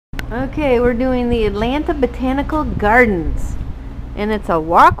Okay, we're doing the Atlanta Botanical Gardens, and it's a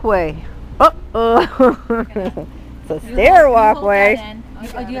walkway. It's a stair walkway.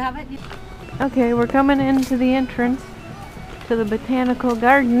 Oh, do you have it? Okay, we're coming into the entrance to the Botanical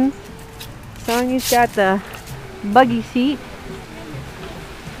Gardens. Songy's got the buggy seat.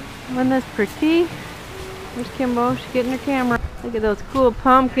 Isn't this pretty? There's Kimbo, she's getting her camera. Look at those cool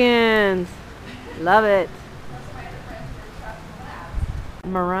pumpkins. Love it.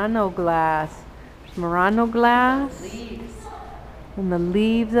 Murano glass. There's Murano glass. Leaves. And the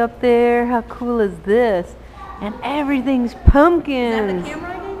leaves up there. How cool is this? And everything's pumpkins. Is that the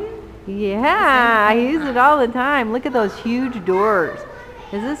camera I gave you? Yeah, I use it all the time. Look at those huge doors.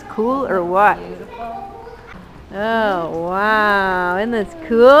 Is this cool or what? Beautiful. Oh, wow. Isn't this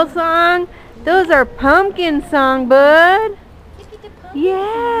cool, Song? Those are pumpkin, Song, bud. Look at the pumpkin.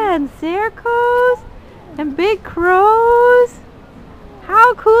 Yeah, and circles and big crows.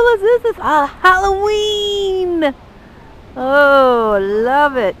 How cool is this? It's Halloween. Oh,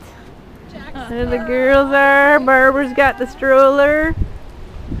 love it. There the girls are. Barbara's got the stroller.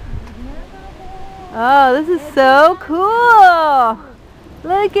 Oh, this is so cool.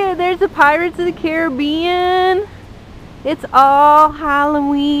 Look at, there's the Pirates of the Caribbean. It's all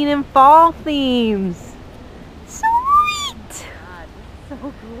Halloween and fall themes. Sweet. So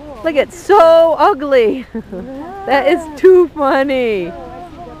cool. Look, it's so ugly. That is too funny.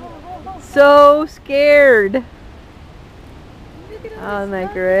 So scared. Oh, isn't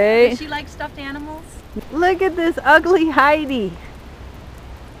that great? Does she like stuffed animals? Look at this ugly Heidi.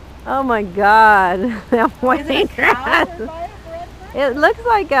 Oh my God. That white dress. It looks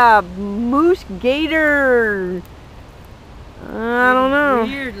like a moose gator. I don't know.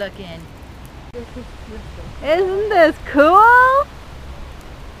 Weird looking. Isn't this cool?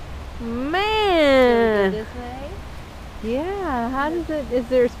 Man. This way? Yeah, how does it, is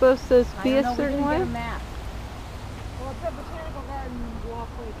there supposed to be a I don't know, certain we didn't way? get a map. Well, it's a botanical garden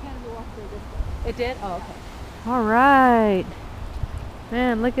walkway, Kennedy walkway this way. It did? Oh, okay. All right.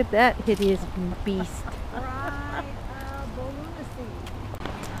 Man, look at that hideous beast. Right, Balloonasy.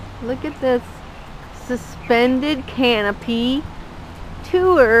 Look at this suspended canopy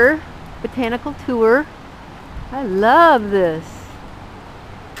tour, botanical tour. I love this.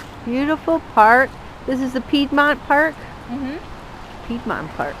 Beautiful park. This is the Piedmont Park. Piedmont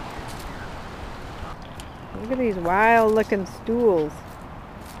Park. Look at these wild looking stools.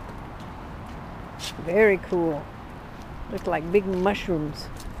 Very cool. Look like big mushrooms.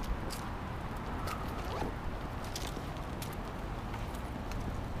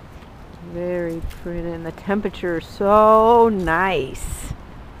 Very pretty, and the temperature is so nice.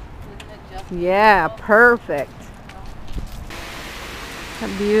 Yeah, perfect. A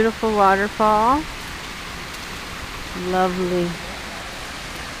beautiful waterfall. Lovely.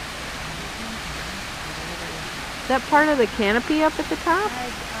 Is that part of the canopy up at the top?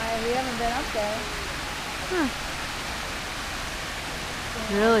 We haven't been up there. Huh.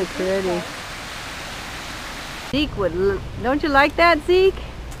 Really pretty. Zeke would, don't you like that, Zeke?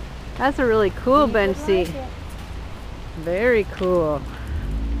 That's a really cool bench seat. Very cool.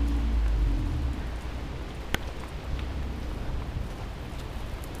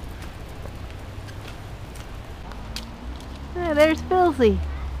 Yeah, there's Filzy.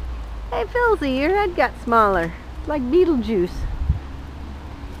 Hey Filzy, your head got smaller. Like Beetlejuice.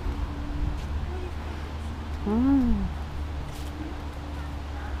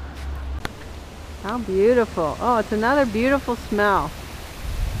 How beautiful. Oh, it's another beautiful smell.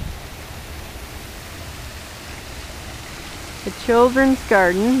 The children's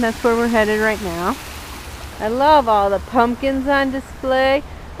garden, that's where we're headed right now. I love all the pumpkins on display.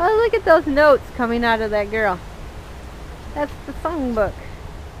 Oh, look at those notes coming out of that girl. That's the songbook.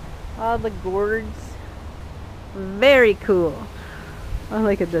 All the gourds. Very cool. Oh,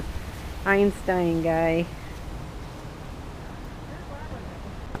 look at this Einstein guy.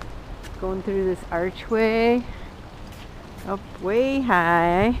 Going through this archway. Up way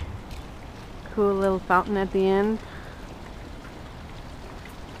high. Cool little fountain at the end.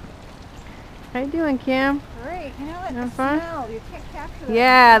 How you doing, Kim? Great, you know what? Having The fun? smell, you can't capture that.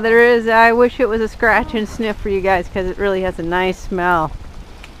 Yeah, there is. I wish it was a scratch and sniff for you guys because it really has a nice smell.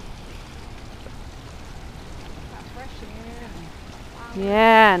 Got fresh air and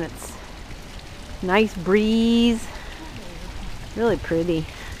Yeah, and it's nice breeze. Really pretty.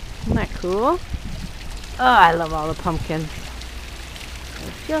 Isn't that cool? Oh, I love all the pumpkins.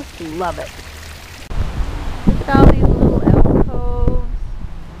 I just love it. Look at all these little alcoves.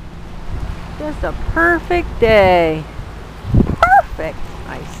 Just a perfect day. Perfect,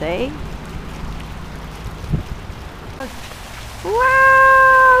 I say.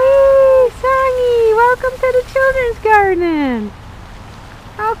 Wow! Christmas garden.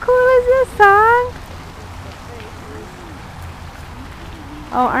 How cool is this song?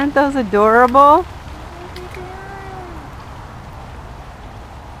 Oh, aren't those adorable?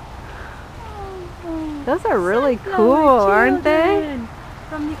 Those are really cool, aren't they?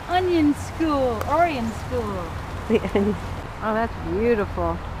 From the Onion School, Orion School. Oh, that's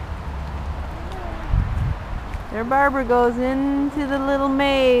beautiful. There Barbara goes into the little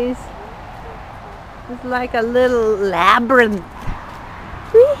maze. It's like a little labyrinth.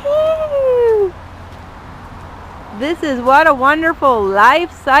 Woohoo! This is what a wonderful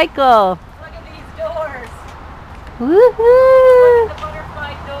life cycle. Look at these doors. Woohoo! The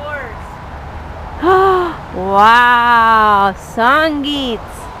butterfly doors. Wow,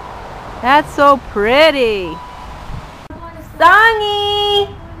 Sangeets. That's so pretty. Songy!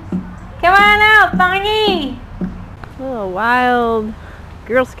 Come on out, Songy! Little wild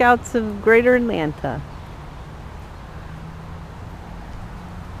Girl Scouts of Greater Atlanta.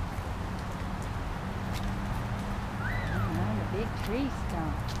 A big tree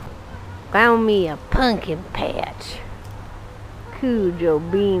stump. Found me a pumpkin patch. Cujo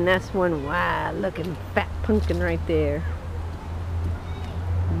bean, that's one wild looking fat pumpkin right there.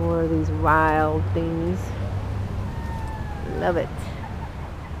 More of these wild things. Love it.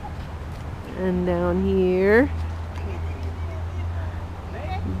 And down here,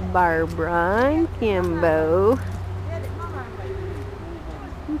 Barbara and Kimbo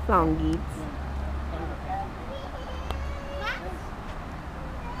and Songeets.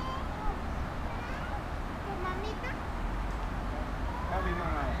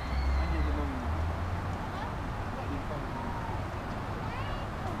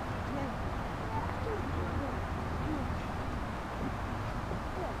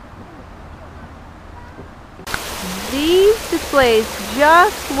 These displays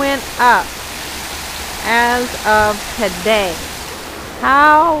just went up as of today.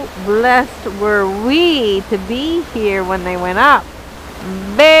 How blessed were we to be here when they went up?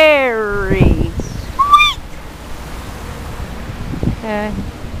 Very sweet. Okay.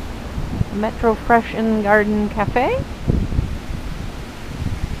 Metro Fresh and Garden Cafe.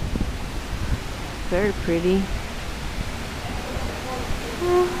 Very pretty.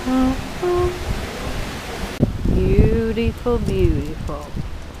 Beautiful, beautiful.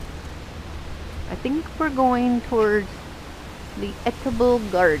 I think we're going towards the Edible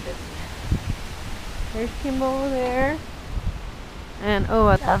Garden. There's Kimbo there. And oh,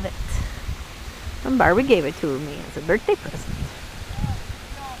 I love it. And Barbie gave it to me as a birthday present.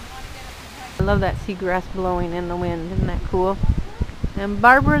 I love that seagrass blowing in the wind. Isn't that cool? And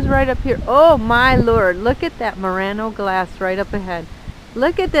Barbara's right up here. Oh my lord, look at that Murano glass right up ahead.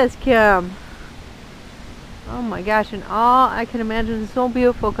 Look at this, Kim. Oh my gosh, and all I can imagine is so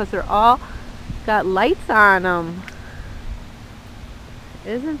beautiful because they're all got lights on them.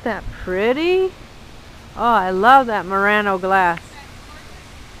 Isn't that pretty? Oh, I love that Murano glass.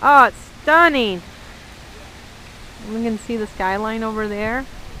 Oh, it's stunning. We can see the skyline over there.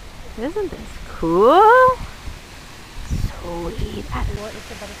 Isn't this cool? Sweet.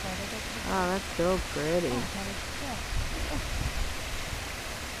 Oh, that's so pretty.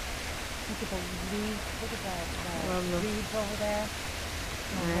 Look at the leaves. Look at the leaves over there.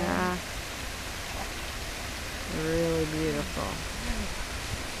 Yeah. Really beautiful.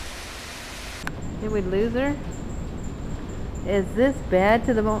 Did we lose her? Is this bad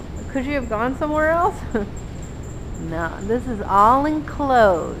to the bone? Could you have gone somewhere else? No, this is all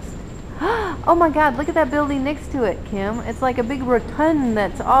enclosed. Oh my god, look at that building next to it, Kim. It's like a big rotund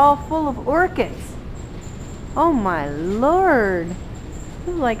that's all full of orchids. Oh my lord.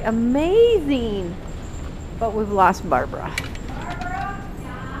 This is like amazing. But we've lost Barbara. Barbara?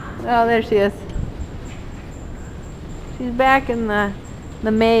 Oh, there she is. She's back in the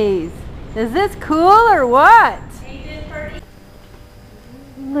maze. Is this cool or what?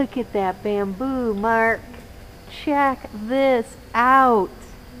 Look at that bamboo, Mark. Check this out.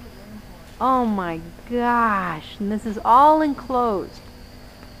 Oh my gosh. And this is all enclosed.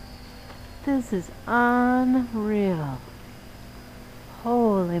 This is unreal.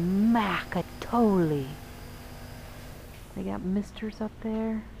 Holy macatoli. They got misters up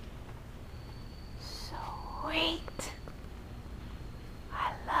there. Sweet.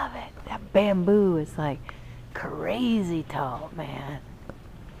 I love it. That bamboo is like crazy tall, man.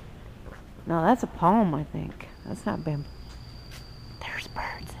 No, that's a palm, I think. That's not bamboo. There's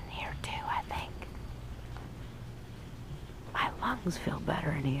birds in here too, I think. My lungs feel better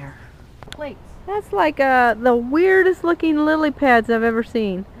in here. Plates. That's like the weirdest looking lily pads I've ever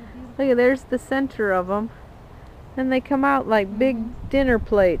seen. Look at, there's the center of them. And they come out like big dinner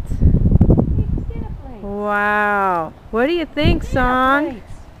plates. Dinner plates. Wow. What do you think, Song? Right.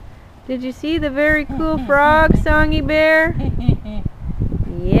 Did you see the very cool frog, Songy Bear?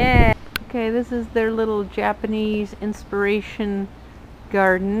 Yeah. Okay, this is their little Japanese inspiration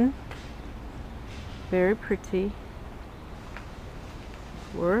garden. Very pretty.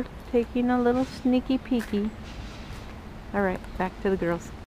 Worth taking a little sneaky peeky. Alright, back to the girls.